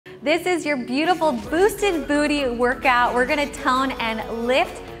This is your beautiful boosted booty workout. We're gonna tone and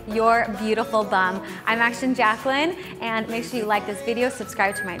lift your beautiful bum. I'm actually Jacquelyn, and make sure you like this video,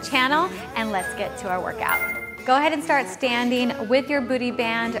 subscribe to my channel, and let's get to our workout. Go ahead and start standing with your booty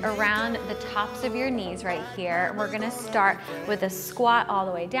band around the tops of your knees right here. We're gonna start with a squat all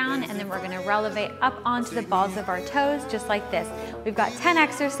the way down, and then we're gonna relevate up onto the balls of our toes, just like this. We've got 10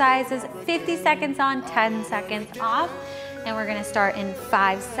 exercises, 50 seconds on, 10 seconds off, and we're gonna start in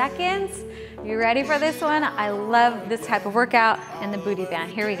 5 seconds. You ready for this one? I love this type of workout and the booty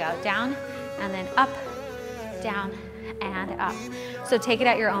band. Here we go, down, and then up, down, and up. So take it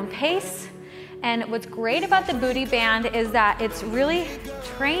at your own pace. And what's great about the booty band is that it's really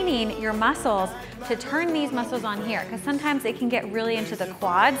training your muscles to turn these muscles on here, because sometimes it can get really into the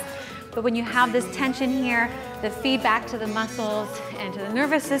quads. But when you have this tension here, the feedback to the muscles and to the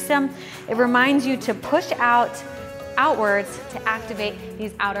nervous system, it reminds you to push outwards to activate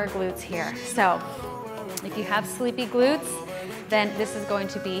these outer glutes here. So if you have sleepy glutes, then this is going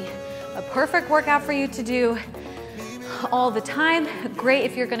to be a perfect workout for you to do all the time. Great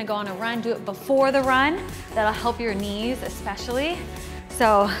if you're gonna go on a run, do it before the run. That'll help your knees especially.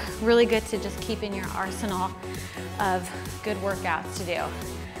 So really good to just keep in your arsenal of good workouts to do.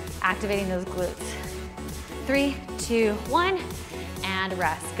 Activating those glutes. 3, 2, 1, and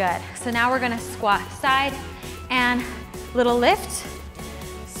rest, good. So now we're gonna squat side and little lift,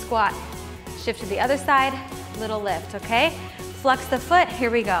 squat, shift to the other side, little lift, okay? Flex the foot, here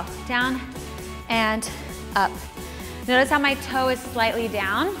we go. Down and up. Notice how my toe is slightly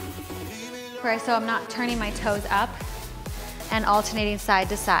down, right? So I'm not turning my toes up and alternating side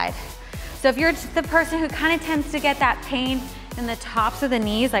to side. So if you're the person who kind of tends to get that pain in the tops of the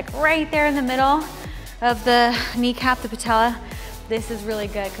knees, like right there in the middle of the kneecap, the patella, this is really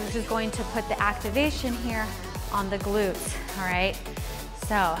good because this is going to put the activation here on the glutes, all right?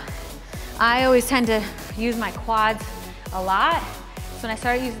 So I always tend to use my quads a lot. So when I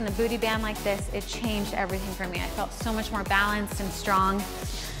started using the booty band like this, it changed everything for me. I felt so much more balanced and strong.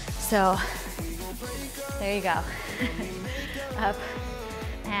 So there you go. Up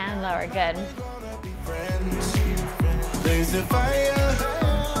and lower, good.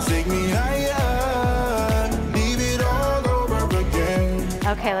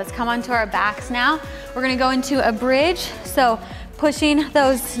 Okay, let's come onto our backs now. We're gonna go into a bridge. So pushing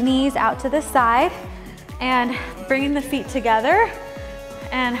those knees out to the side and bringing the feet together.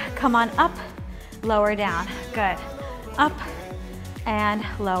 And come on up, lower down, good. Up and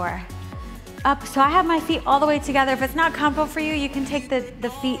lower, up. So I have my feet all the way together. If it's not comfortable for you, you can take the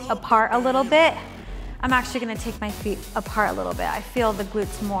feet apart a little bit. I'm actually gonna take my feet apart a little bit. I feel the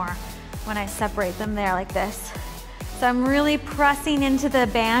glutes more when I separate them there like this. So I'm really pressing into the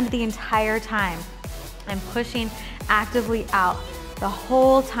band the entire time. I'm pushing actively out the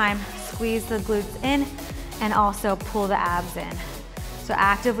whole time. Squeeze the glutes in and also pull the abs in. So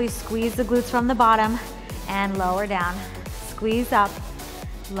actively squeeze the glutes from the bottom and lower down. Squeeze up,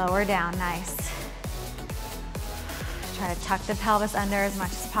 lower down, nice. Try to tuck the pelvis under as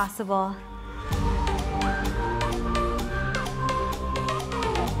much as possible.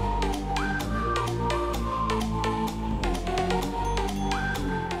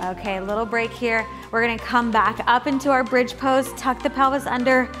 Okay, a little break here. We're gonna come back up into our bridge pose, tuck the pelvis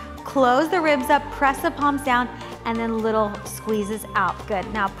under, close the ribs up, press the palms down, and then little squeezes out.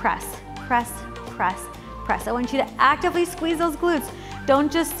 Good, now press, press, press, press. I want you to actively squeeze those glutes.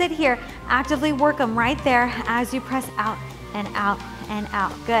 Don't just sit here, actively work them right there as you press out and out and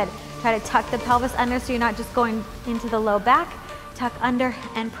out. Good, try to tuck the pelvis under so you're not just going into the low back. Tuck under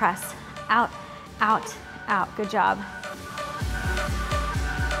and press, out, out, out. Good job.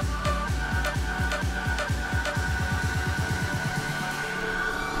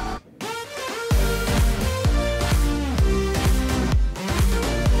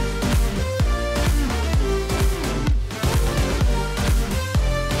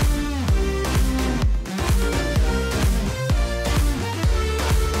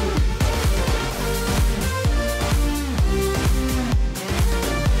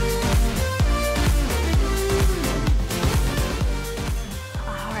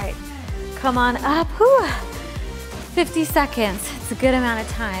 Come on up, whew. 50 seconds, it's a good amount of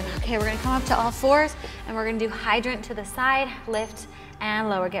time. Okay, we're gonna come up to all fours and we're gonna do hydrant to the side, lift and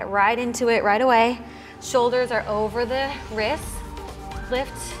lower. Get right into it right away. Shoulders are over the wrists.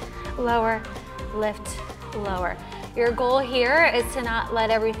 Lift, lower, lift, lower. Your goal here is to not let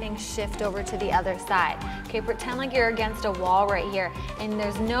everything shift over to the other side. Okay, pretend like you're against a wall right here and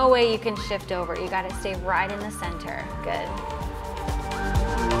there's no way you can shift over. You gotta stay right in the center. Good.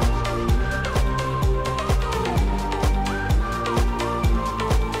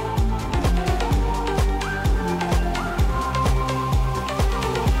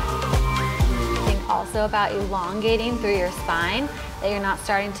 also about elongating through your spine, that you're not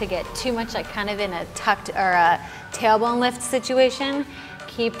starting to get too much like kind of in a tucked or a tailbone lift situation.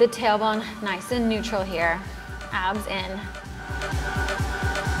 Keep the tailbone nice and neutral here. Abs in.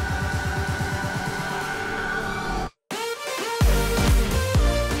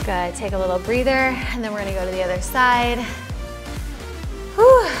 Good, take a little breather, and then we're gonna go to the other side.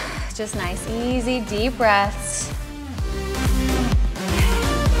 Whew. Just nice, easy, deep breaths.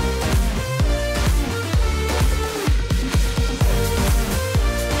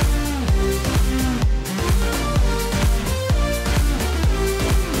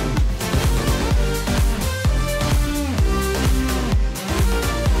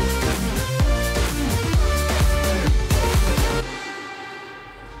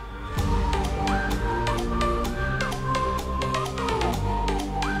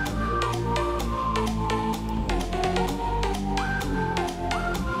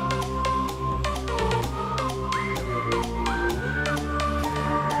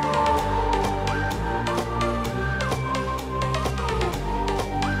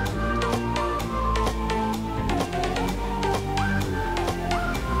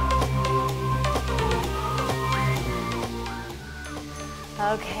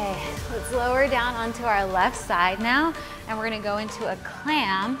 Okay, let's lower down onto our left side now, and we're gonna go into a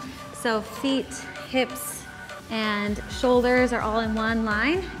clam. So feet, hips, and shoulders are all in one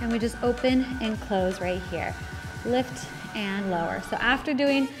line, and we just open and close right here. Lift and lower. So after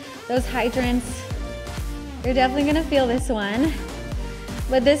doing those hydrants, you're definitely gonna feel this one.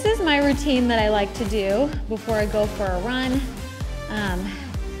 But this is my routine that I like to do before I go for a run.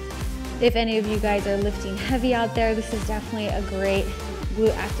 If any of you guys are lifting heavy out there, this is definitely a great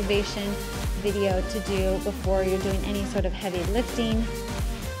glute activation video to do before you're doing any sort of heavy lifting.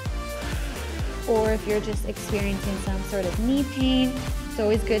 Or if you're just experiencing some sort of knee pain, it's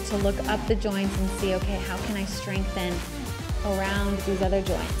always good to look up the joints and see, okay, how can I strengthen around these other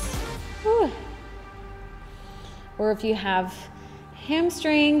joints? Whew. Or if you have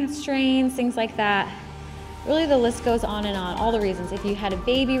hamstring strains, things like that. Really, the list goes on and on, all the reasons. If you had a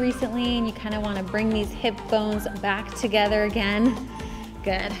baby recently and you kind of want to bring these hip bones back together again,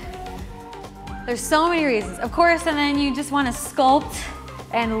 good. There's so many reasons. Of course, and then you just want to sculpt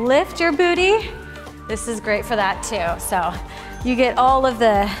and lift your booty. This is great for that too. So you get all of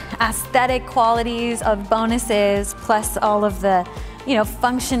the aesthetic qualities of bonuses, plus all of the, you know,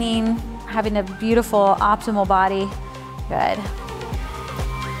 functioning, having a beautiful, optimal body. Good.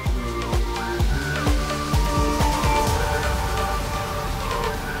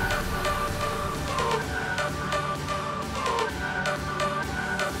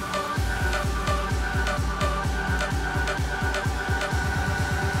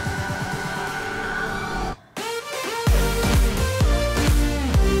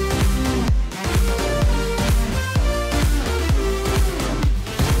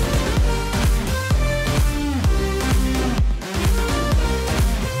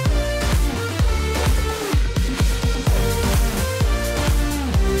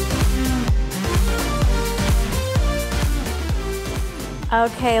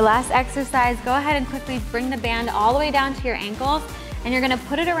 Okay, last exercise. Go ahead and quickly bring the band all the way down to your ankles, and you're gonna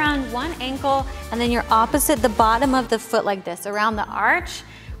put it around one ankle, and then you're opposite the bottom of the foot like this, around the arch,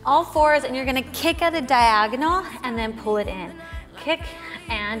 all fours, and you're gonna kick at a diagonal and then pull it in. Kick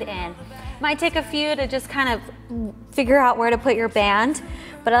and in. Might take a few to just kind of figure out where to put your band,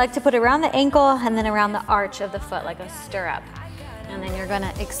 but I like to put it around the ankle and then around the arch of the foot like a stirrup. And then you're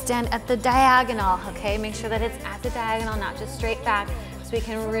gonna extend at the diagonal, okay? Make sure that it's at the diagonal, not just straight back, so we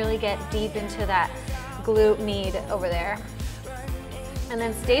can really get deep into that glute med over there. And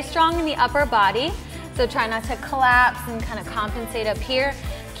then stay strong in the upper body, so try not to collapse and kind of compensate up here.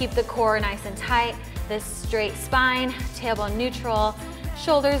 Keep the core nice and tight, this straight spine, tailbone neutral,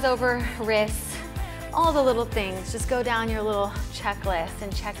 shoulders over wrists, all the little things. Just go down your little checklist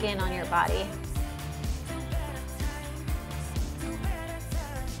and check in on your body.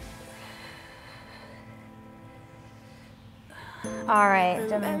 All right,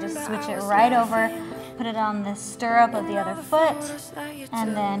 and then just switch it right over, put it on the stirrup of the other foot,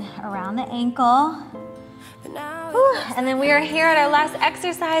 and then around the ankle. Whew. And then we are here at our last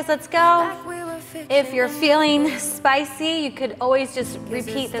exercise. Let's go. If you're feeling spicy, you could always just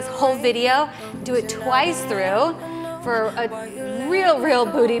repeat this whole video, do it twice through for a real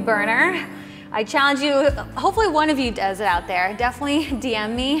booty burner. I challenge you, hopefully one of you does it out there. Definitely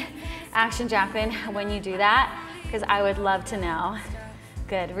DM me, Action Jacquelyn, when you do that, because I would love to know.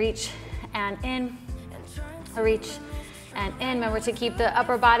 Good, reach and in, reach and in. Remember to keep the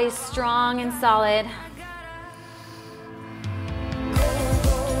upper body strong and solid.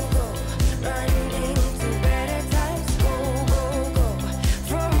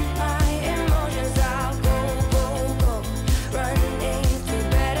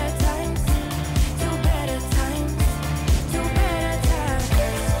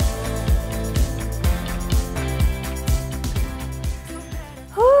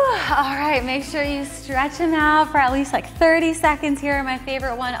 right, make sure you stretch them out for at least like 30 seconds here. My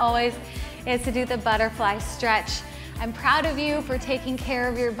favorite one always is to do the butterfly stretch. I'm proud of you for taking care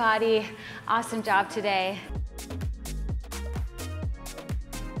of your body. Awesome job today.